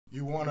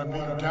You wanna be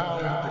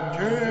down with the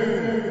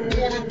king?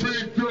 Wanna be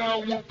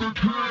down with the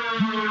king?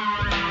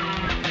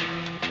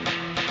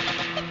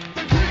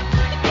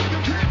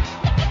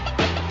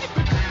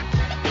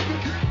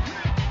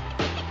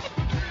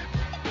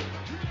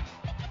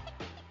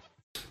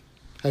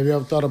 Have you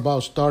ever thought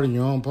about starting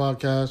your own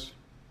podcast?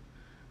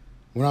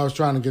 When I was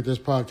trying to get this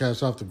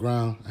podcast off the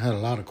ground, I had a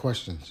lot of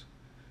questions.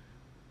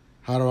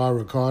 How do I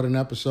record an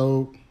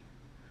episode?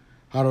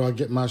 How do I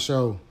get my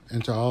show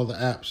into all the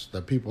apps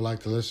that people like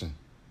to listen?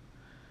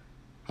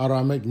 How do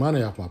I make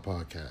money off my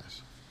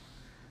podcast?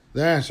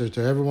 The answer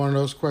to every one of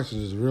those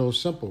questions is real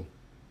simple,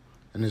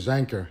 and it's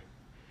Anchor.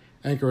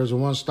 Anchor is a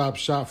one-stop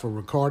shop for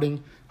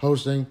recording,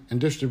 hosting, and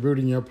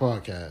distributing your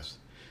podcast.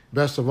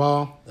 Best of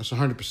all, it's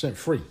 100%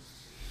 free,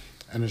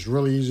 and it's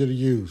really easy to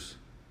use.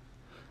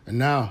 And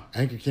now,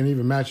 Anchor can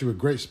even match you with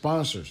great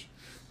sponsors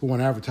who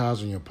want to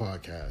advertise on your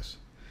podcast.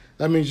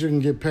 That means you can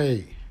get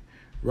paid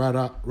right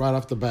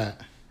off the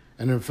bat.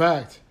 And in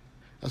fact,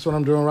 that's what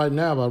I'm doing right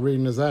now by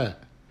reading this ad.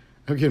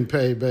 I'm getting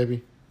paid,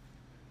 baby.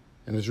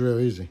 And it's real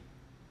easy.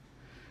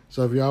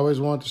 So if you always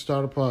want to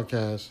start a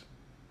podcast,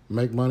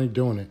 make money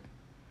doing it,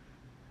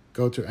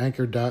 go to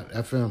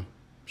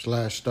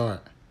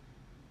anchor.fm/start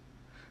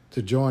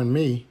to join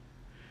me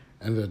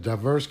and the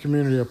diverse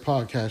community of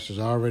podcasters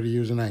already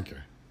using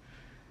Anchor.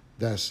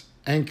 That's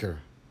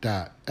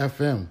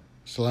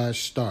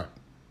anchor.fm/start.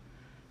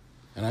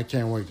 And I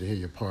can't wait to hear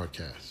your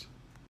podcast.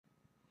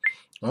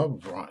 All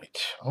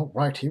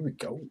right, here we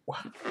go.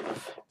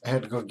 I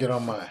had to go get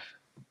on my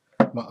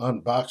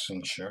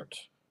unboxing shirt.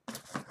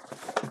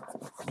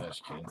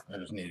 That's kidding. I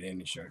just need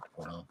any shirt to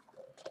put on.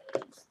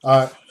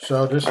 All right,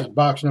 so this is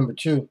box number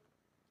 2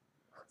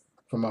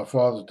 for my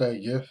Father's Day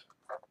gift.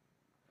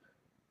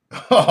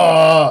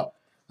 Oh,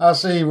 I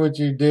see what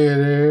you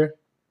did here.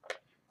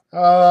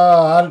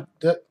 I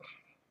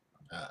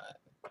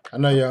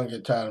know y'all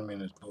get tired of me in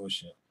this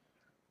bullshit.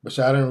 But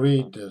see, I didn't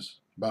read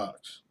this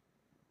box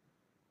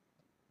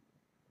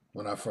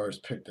when I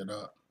first picked it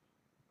up.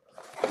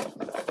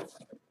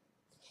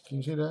 Can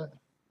you see that?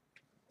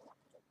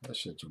 That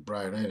shit too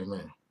bright, ain't it,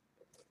 man?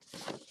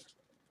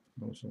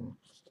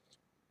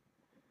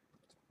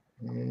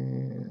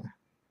 Yeah.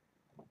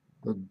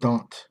 The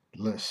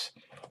Dauntless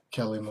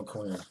Kelly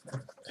McQueen.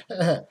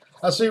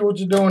 I see what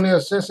you're doing there,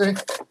 sissy.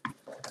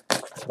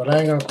 But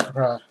I ain't gonna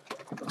cry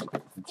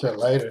until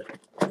later.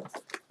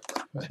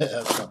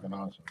 That's fucking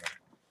awesome,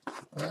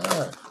 man.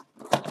 Alright.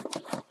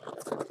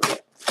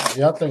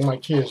 Yeah, I think my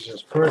kid's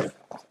just pretty.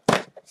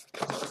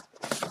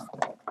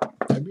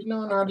 They be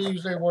knowing how to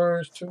use their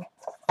words too.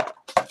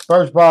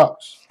 First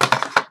box.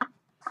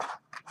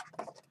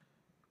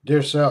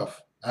 Dear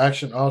self,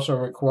 action also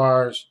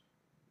requires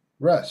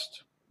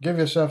rest. Give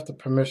yourself the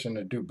permission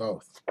to do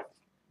both.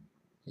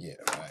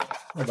 Yeah, right.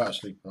 Nobody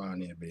sleep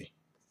around here, B.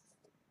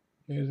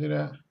 You see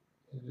that?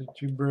 Is it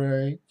too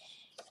bright?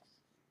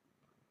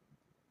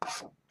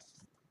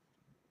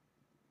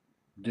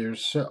 Dear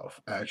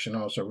self, action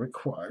also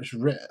requires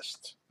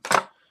rest.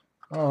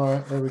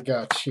 Alright, what we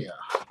got here?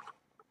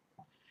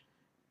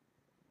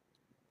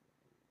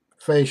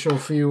 Facial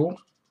fuel.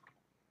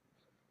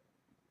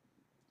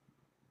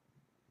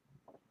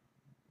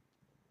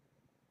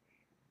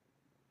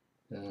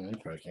 You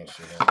probably can't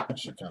see that. That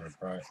shit kind of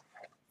bright.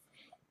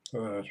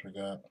 What else we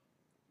got?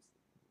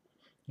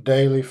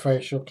 Daily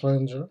facial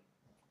cleanser.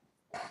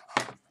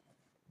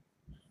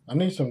 I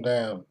need some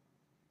damn.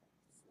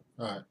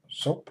 Alright,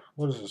 soap.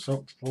 What is the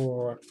soap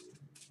for?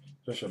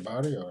 Just your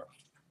body or?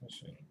 Let's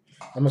see.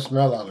 I'm gonna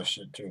smell all this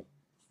shit too.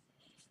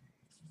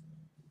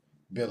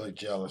 Billy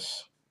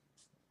Jealous.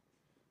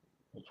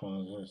 Which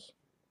one is this?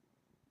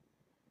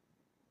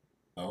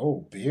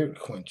 Oh, beard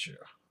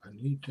quencher. I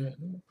need that.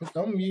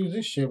 I'm gonna use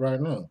this shit right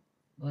now.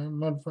 I ain't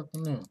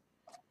motherfucking know.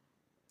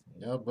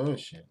 Y'all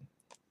bullshit.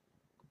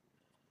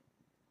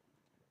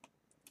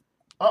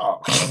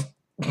 Oh.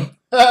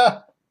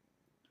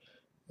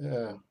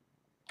 Yeah.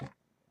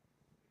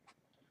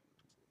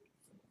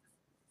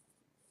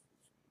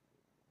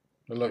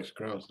 It looks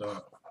gross,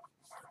 though.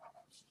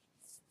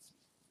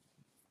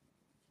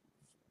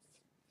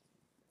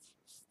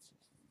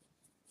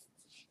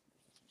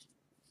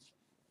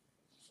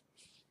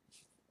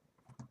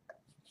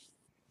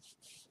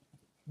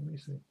 Let me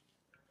see.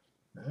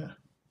 Yeah.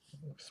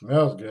 It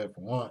smells good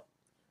for one.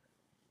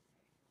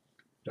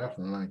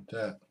 Definitely like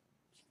that.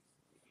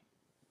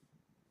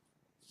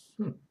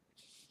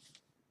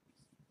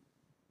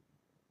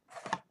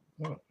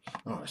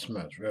 Oh, it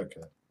smells real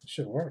good. It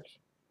shit works.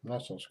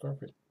 Not so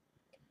scruffy.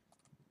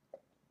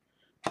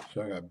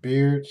 So I got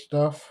beard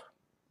stuff.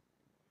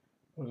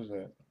 What is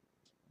that?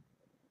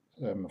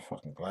 I have my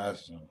fucking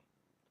glasses on.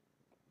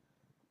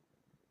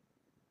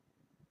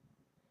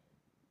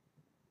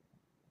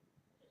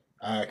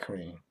 Eye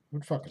cream.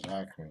 What the fuck is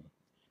eye cream?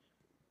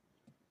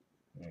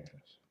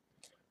 Yes.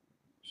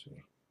 See.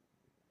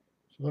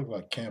 It looks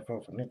like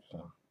Campo for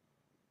Nixon.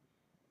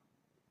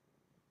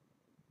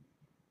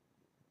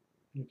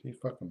 These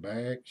fucking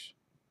bags.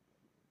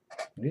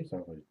 These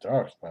are really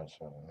dark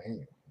spots on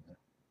me.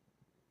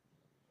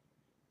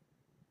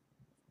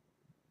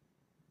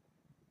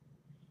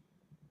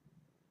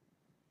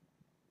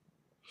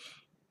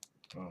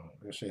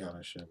 Let's see how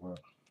that shit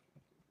works.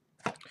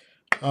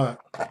 All right,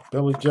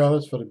 Billy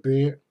Jealous for the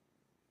beard.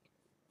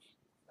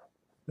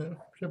 Yeah,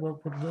 shit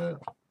work pretty good.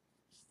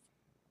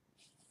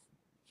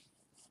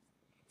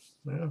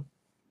 Yeah,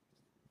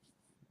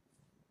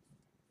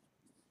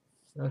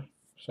 yeah,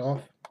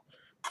 soft.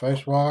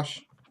 Face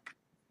wash,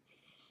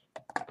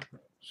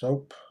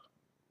 soap,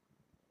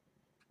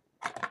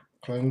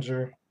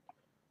 cleanser.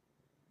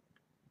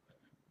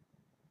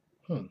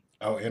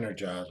 Oh,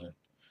 energizer.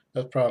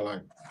 That's probably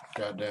like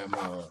goddamn.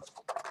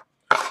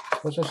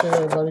 What's that shit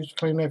everybody used to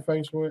clean their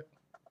face with?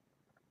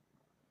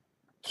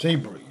 Sea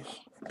breeze.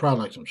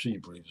 Probably like some sea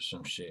breeze or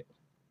some shit.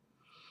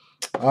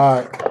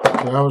 All right,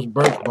 so that was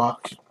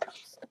Birchbox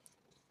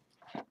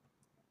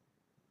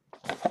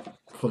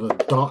for the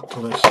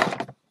Dauntless.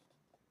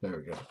 There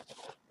we go.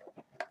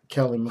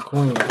 Kelly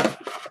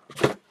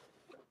McQueen.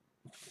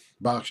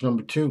 Box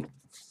number 2.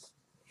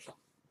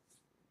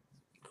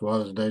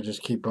 Father's Day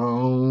just keep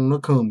on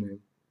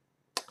coming.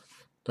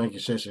 Thank you,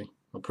 sissy.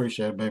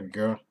 Appreciate it, baby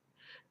girl.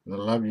 And I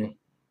love you.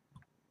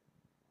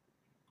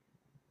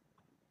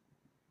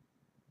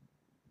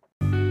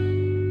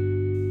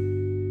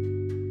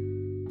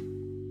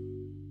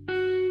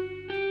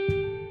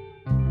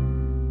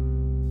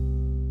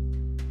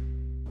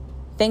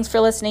 Thanks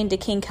for listening to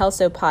King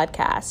Kelso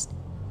Podcast.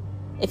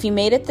 If you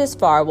made it this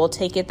far, we'll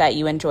take it that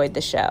you enjoyed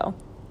the show.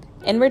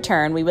 In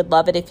return, we would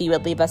love it if you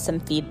would leave us some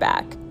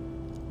feedback.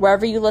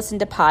 Wherever you listen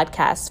to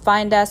podcasts,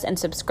 find us and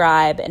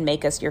subscribe and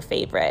make us your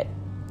favorite.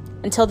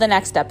 Until the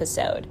next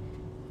episode,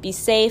 be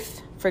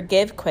safe,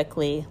 forgive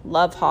quickly,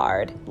 love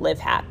hard, live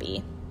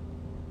happy.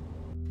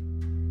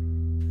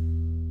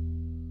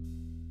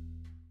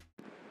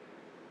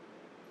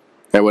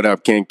 Hey, what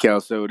up, King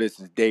Kelso? This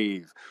is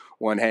Dave,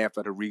 one half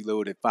of the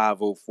Reloaded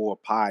 504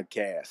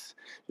 podcast.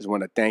 Just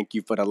want to thank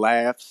you for the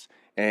laughs.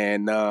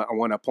 And I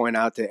want to point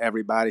out to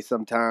everybody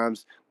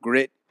sometimes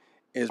grit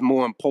is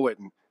more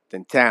important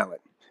than talent.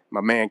 My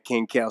man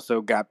King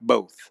Kelso got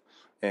both.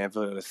 And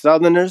for the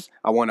Southerners,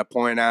 I want to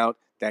point out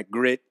that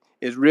grit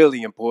is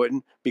really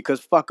important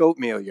because fuck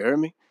oatmeal, you heard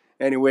me?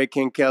 Anyway,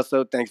 King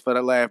Kelso, thanks for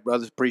the laugh,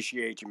 brothers.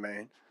 Appreciate you,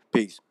 man.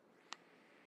 Peace.